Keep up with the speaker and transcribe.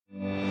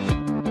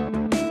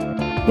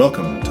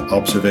Welcome to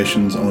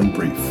Observations on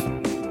Brief,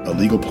 a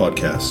legal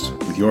podcast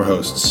with your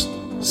hosts,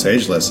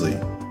 Sage Leslie,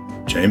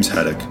 James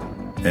Haddock,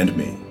 and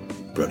me,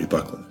 Brodie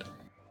Buckland.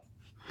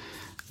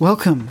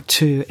 Welcome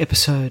to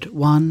episode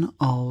 1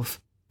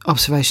 of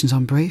Observations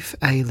on Brief,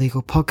 a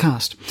legal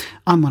podcast.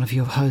 I'm one of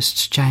your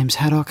hosts, James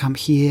Haddock. I'm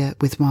here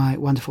with my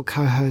wonderful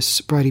co-hosts,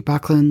 Brodie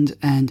Buckland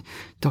and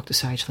Dr.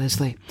 Sage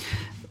Leslie.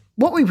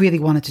 What we really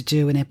wanted to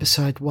do in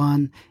episode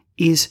 1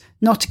 is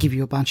not to give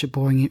you a bunch of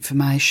boring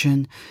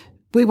information.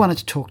 We wanted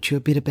to talk to you a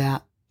bit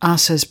about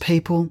us as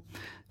people,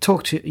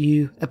 talk to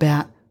you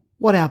about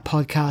what our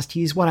podcast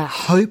is, what our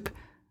hope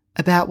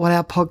about what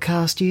our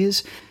podcast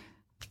is.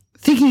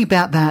 Thinking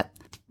about that,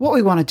 what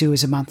we want to do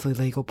is a monthly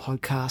legal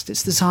podcast.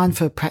 It's designed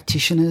for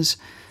practitioners,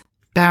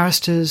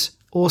 barristers,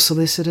 or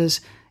solicitors.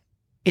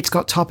 It's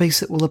got topics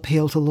that will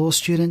appeal to law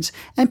students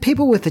and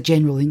people with a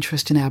general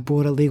interest in our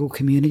broader legal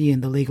community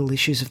and the legal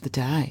issues of the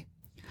day.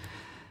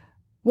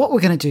 What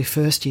we're going to do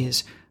first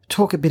is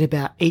talk a bit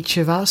about each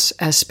of us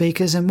as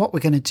speakers, and what we're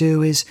going to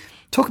do is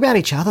talk about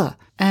each other,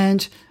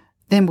 and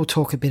then we'll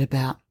talk a bit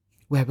about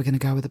where we're going to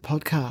go with the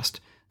podcast.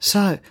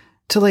 So,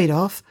 to lead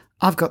off,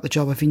 I've got the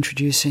job of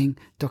introducing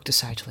Dr.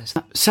 Sage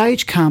Leslie.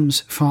 Sage comes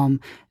from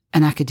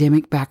an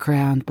academic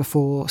background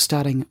before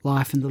starting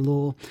life in the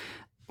law.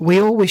 We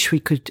all wish we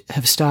could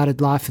have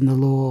started life in the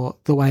law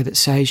the way that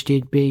Sage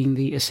did, being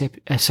the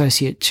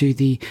associate to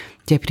the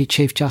Deputy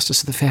Chief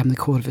Justice of the Family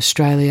Court of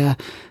Australia.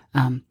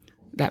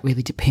 That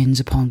really depends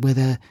upon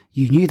whether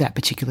you knew that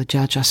particular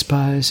judge, I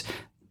suppose.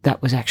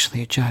 That was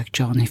actually a joke,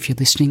 John. If you're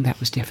listening, that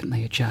was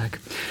definitely a joke.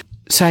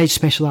 Sage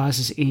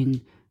specialises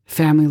in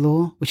family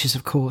law, which is,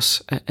 of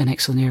course, an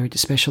excellent area to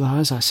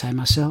specialise, I say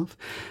myself,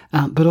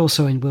 but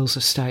also in wills,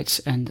 estates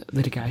and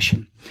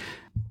litigation.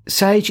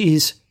 Sage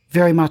is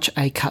very much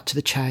a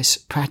cut-to-the-chase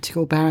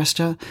practical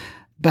barrister,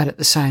 but at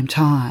the same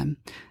time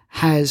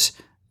has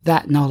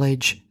that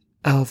knowledge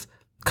of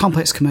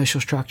complex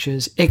commercial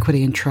structures,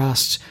 equity and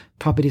trusts,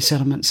 property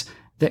settlements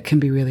that can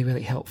be really,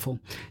 really helpful.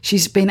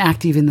 She's been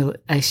active in the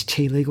ACT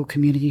legal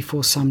community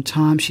for some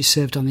time. She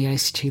served on the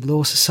ACT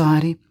Law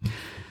Society.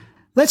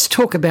 Let's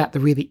talk about the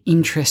really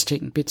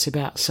interesting bits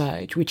about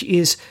Sage, which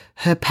is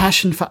her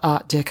passion for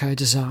Art Deco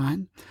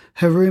design.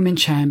 Her room in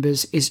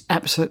Chambers is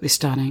absolutely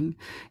stunning.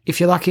 If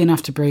you're lucky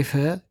enough to brief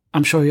her,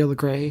 I'm sure you'll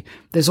agree,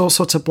 there's all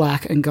sorts of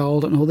black and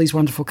gold and all these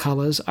wonderful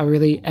colours. I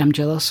really am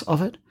jealous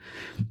of it.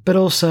 But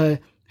also,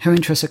 her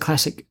interests are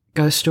classic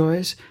ghost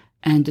stories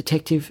and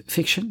detective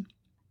fiction.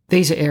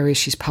 These are areas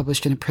she's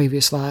published in a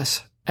previous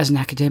life as an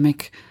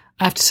academic.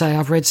 I have to say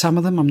I've read some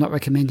of them. I'm not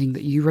recommending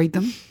that you read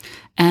them.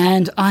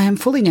 And I am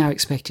fully now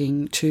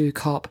expecting to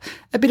cop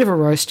a bit of a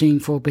roasting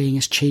for being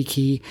as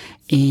cheeky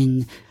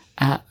in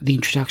the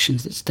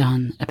introductions that's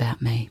done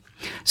about me.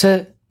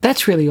 So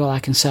that's really all I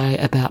can say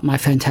about my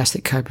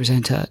fantastic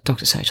co-presenter,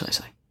 Dr. Sage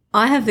Leslie.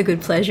 I have the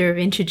good pleasure of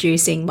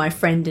introducing my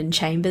friend and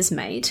Chambers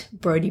mate,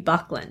 Brodie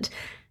Buckland.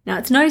 Now,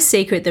 it's no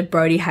secret that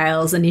Brodie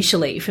hails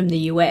initially from the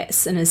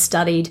US and has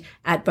studied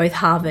at both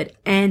Harvard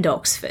and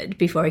Oxford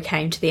before he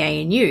came to the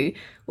ANU,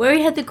 where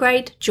he had the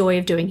great joy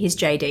of doing his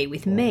JD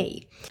with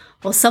me.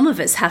 While some of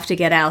us have to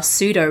get our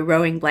pseudo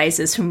rowing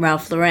blazers from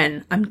Ralph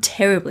Lauren, I'm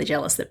terribly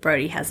jealous that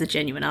Brodie has a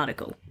genuine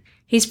article.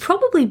 He's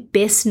probably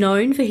best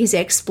known for his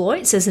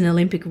exploits as an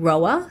Olympic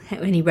rower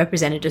when he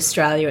represented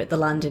Australia at the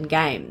London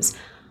Games.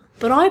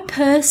 But I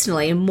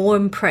personally am more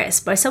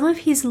impressed by some of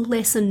his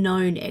lesser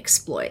known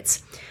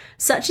exploits,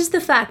 such as the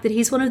fact that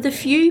he's one of the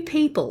few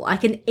people I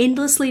can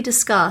endlessly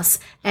discuss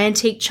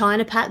antique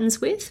china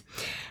patterns with.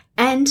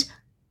 And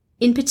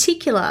in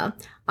particular,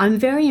 I'm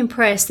very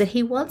impressed that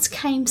he once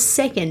came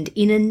second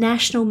in a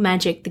National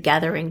Magic the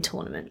Gathering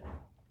tournament.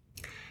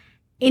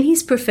 In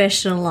his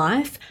professional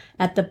life,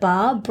 at the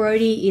bar,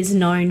 Brodie is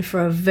known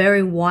for a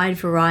very wide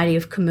variety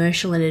of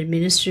commercial and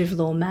administrative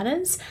law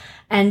matters.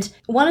 And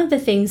one of the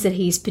things that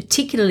he's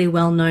particularly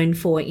well known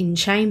for in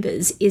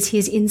Chambers is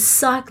his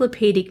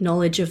encyclopedic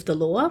knowledge of the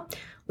law,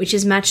 which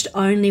is matched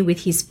only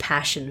with his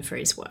passion for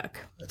his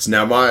work. It's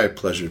now my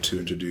pleasure to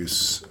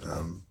introduce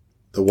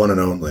the one and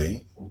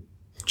only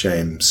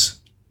James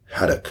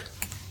Haddock,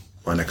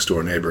 my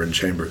next-door neighbour in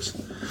Chambers.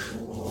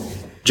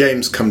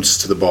 James comes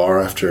to the bar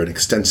after an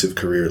extensive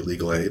career at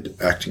Legal Aid,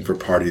 acting for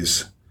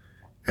parties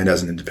and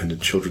as an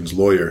independent children's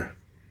lawyer.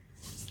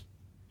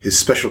 His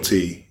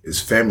specialty is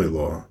family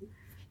law,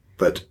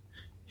 but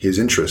his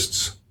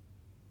interests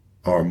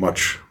are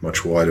much,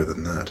 much wider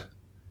than that.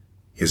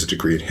 He has a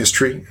degree in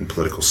history and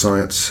political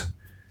science,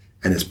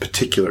 and his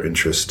particular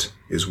interest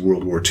is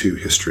World War II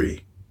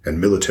history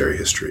and military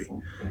history.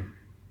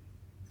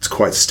 It's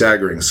quite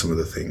staggering, some of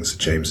the things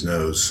that James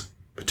knows,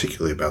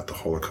 particularly about the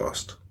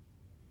Holocaust.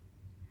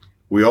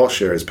 We all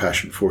share his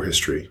passion for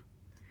history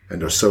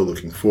and are so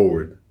looking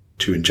forward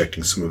to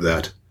injecting some of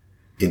that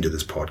into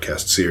this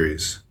podcast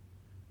series.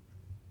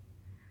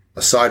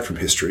 Aside from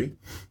history,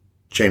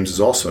 James is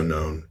also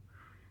known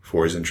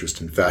for his interest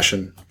in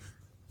fashion,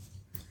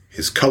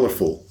 his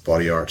colorful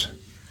body art,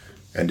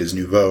 and his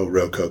Nouveau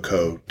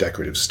Rococo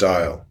decorative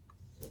style.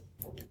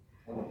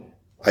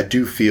 I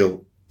do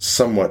feel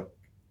somewhat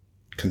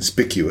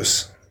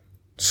conspicuous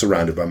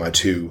surrounded by my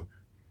two,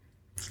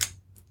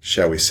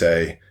 shall we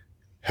say,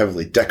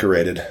 heavily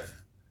decorated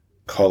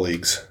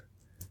colleagues,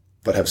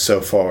 but have so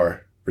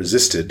far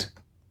resisted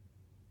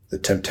the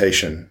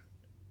temptation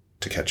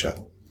to catch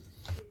up.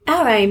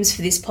 Our aims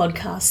for this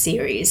podcast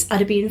series are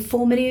to be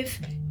informative,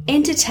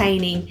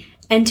 entertaining,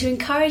 and to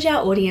encourage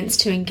our audience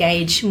to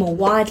engage more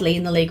widely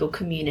in the legal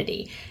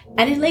community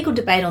and in legal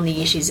debate on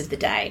the issues of the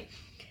day.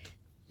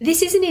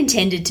 This isn't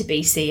intended to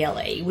be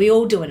CLE, we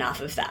all do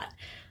enough of that.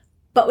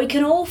 But we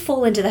can all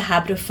fall into the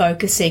habit of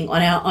focusing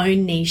on our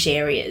own niche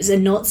areas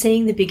and not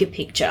seeing the bigger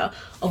picture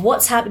of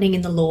what's happening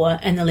in the law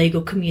and the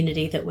legal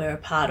community that we're a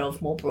part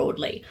of more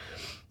broadly.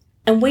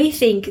 And we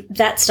think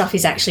that stuff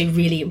is actually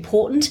really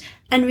important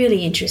and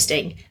really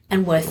interesting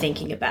and worth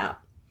thinking about.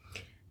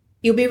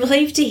 You'll be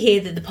relieved to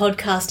hear that the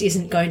podcast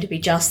isn't going to be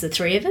just the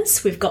three of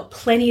us. We've got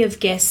plenty of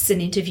guests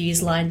and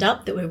interviews lined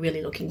up that we're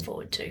really looking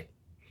forward to.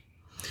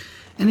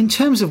 And in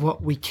terms of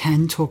what we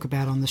can talk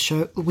about on the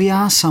show, we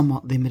are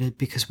somewhat limited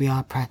because we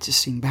are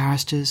practicing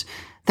barristers.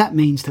 That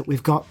means that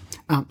we've got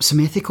some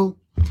ethical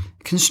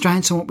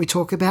constraints on what we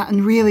talk about.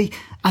 And really,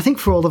 I think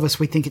for all of us,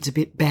 we think it's a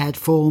bit bad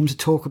form to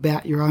talk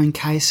about your own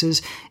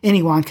cases.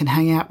 Anyone can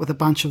hang out with a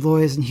bunch of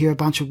lawyers and hear a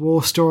bunch of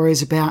war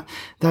stories about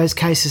those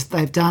cases that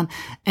they've done.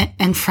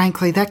 And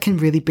frankly, that can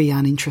really be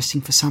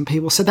uninteresting for some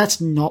people. So that's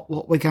not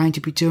what we're going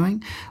to be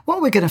doing.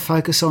 What we're going to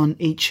focus on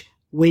each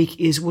week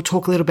is we'll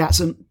talk a little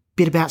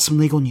bit about some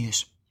legal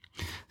news.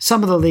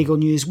 Some of the legal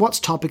news, what's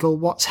topical,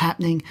 what's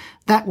happening.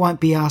 That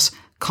won't be us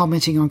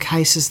commenting on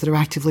cases that are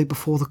actively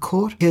before the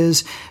court,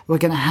 because we're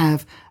going to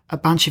have a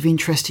bunch of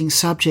interesting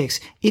subjects.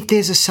 If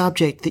there's a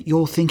subject that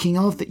you're thinking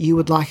of that you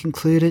would like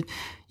included,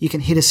 you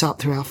can hit us up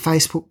through our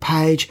Facebook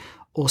page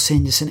or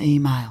send us an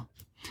email.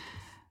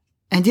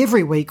 And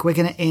every week we're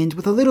going to end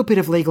with a little bit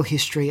of legal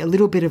history, a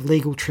little bit of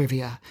legal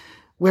trivia.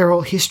 We're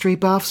all history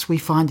buffs. We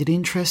find it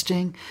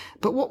interesting.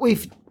 But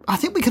I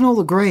think we can all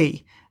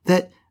agree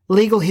that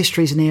legal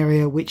history is an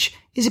area which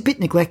is a bit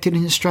neglected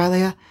in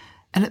Australia,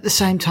 and at the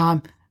same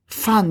time,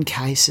 fun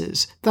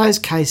cases, those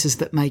cases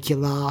that make you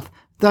laugh,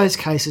 those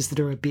cases that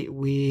are a bit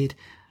weird,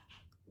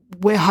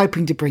 we're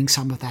hoping to bring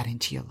some of that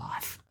into your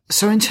life.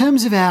 So in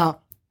terms of our,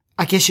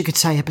 I guess you could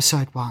say,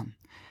 episode 1,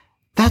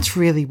 that's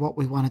really what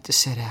we wanted to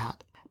set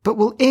out. But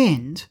we'll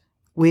end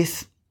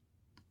with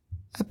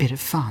a bit of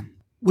fun.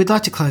 We'd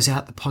like to close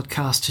out the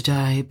podcast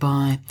today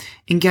by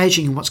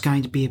engaging in what's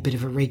going to be a bit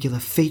of a regular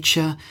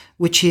feature,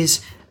 which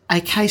is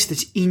a case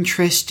that's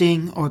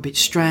interesting or a bit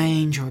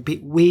strange or a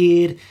bit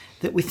weird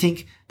that we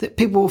think that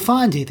people will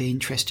find either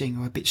interesting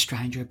or a bit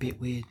strange or a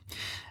bit weird.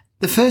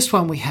 The first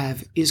one we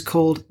have is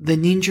called The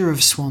Ninja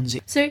of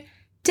Swansea. So,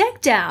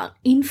 decked out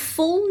in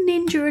full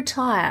ninja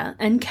attire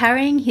and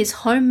carrying his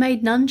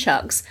homemade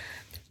nunchucks,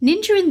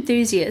 ninja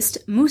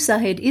enthusiast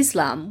Musahid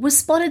Islam was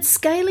spotted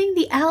scaling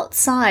the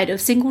outside of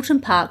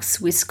Singleton Park's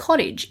Swiss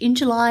cottage in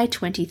July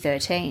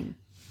 2013.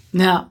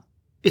 Now,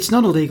 it's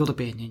not illegal to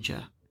be a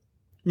ninja,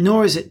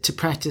 nor is it to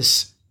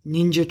practice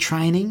ninja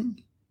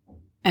training.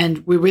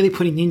 And we're really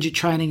putting ninja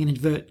training in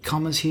invert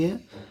commas here.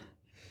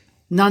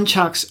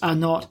 Nunchucks are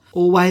not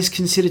always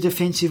considered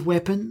offensive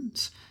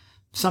weapons.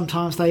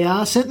 Sometimes they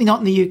are, certainly not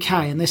in the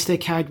UK, unless they're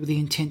carried with the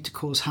intent to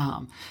cause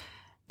harm.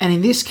 And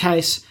in this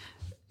case,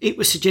 it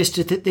was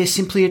suggested that they're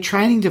simply a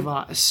training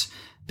device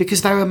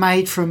because they were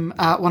made from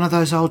one of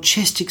those old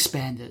chest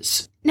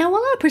expanders. Now,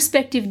 while our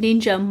prospective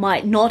ninja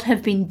might not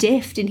have been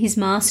deft in his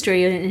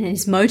mastery and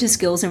his motor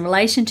skills in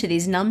relation to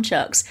these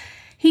nunchucks,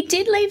 he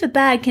did leave a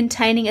bag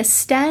containing a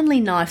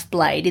Stanley knife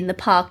blade in the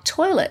park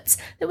toilets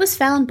that was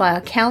found by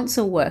a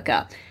council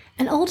worker.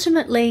 And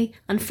ultimately,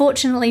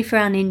 unfortunately for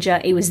our ninja,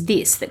 it was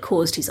this that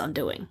caused his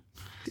undoing.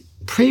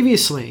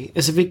 Previously,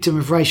 as a victim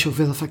of racial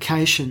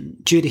vilification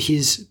due to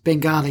his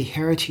Bengali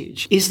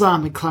heritage,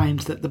 Islam had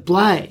claimed that the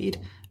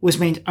blade was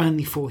meant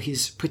only for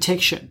his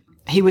protection.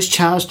 He was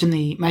charged in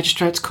the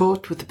Magistrates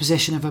Court with the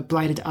possession of a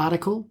bladed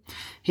article.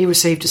 He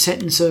received a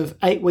sentence of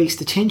 8 weeks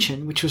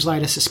detention, which was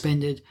later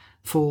suspended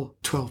for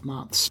 12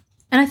 months.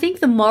 And I think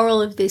the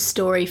moral of this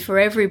story for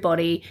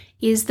everybody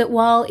is that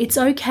while it's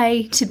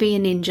okay to be a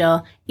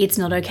ninja, it's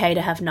not okay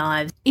to have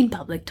knives in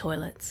public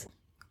toilets.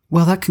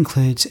 Well, that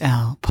concludes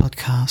our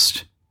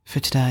podcast for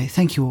today.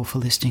 Thank you all for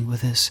listening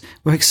with us.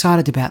 We're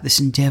excited about this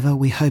endeavour.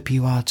 We hope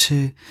you are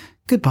too.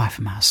 Goodbye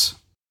from us.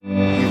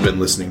 You've been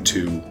listening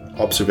to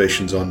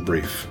Observations on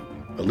Brief,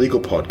 a legal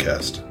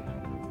podcast.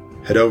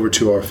 Head over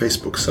to our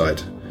Facebook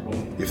site.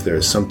 If there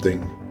is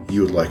something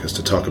you would like us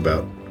to talk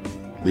about,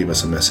 leave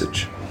us a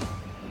message.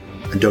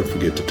 And don't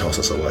forget to toss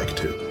us a like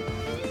too.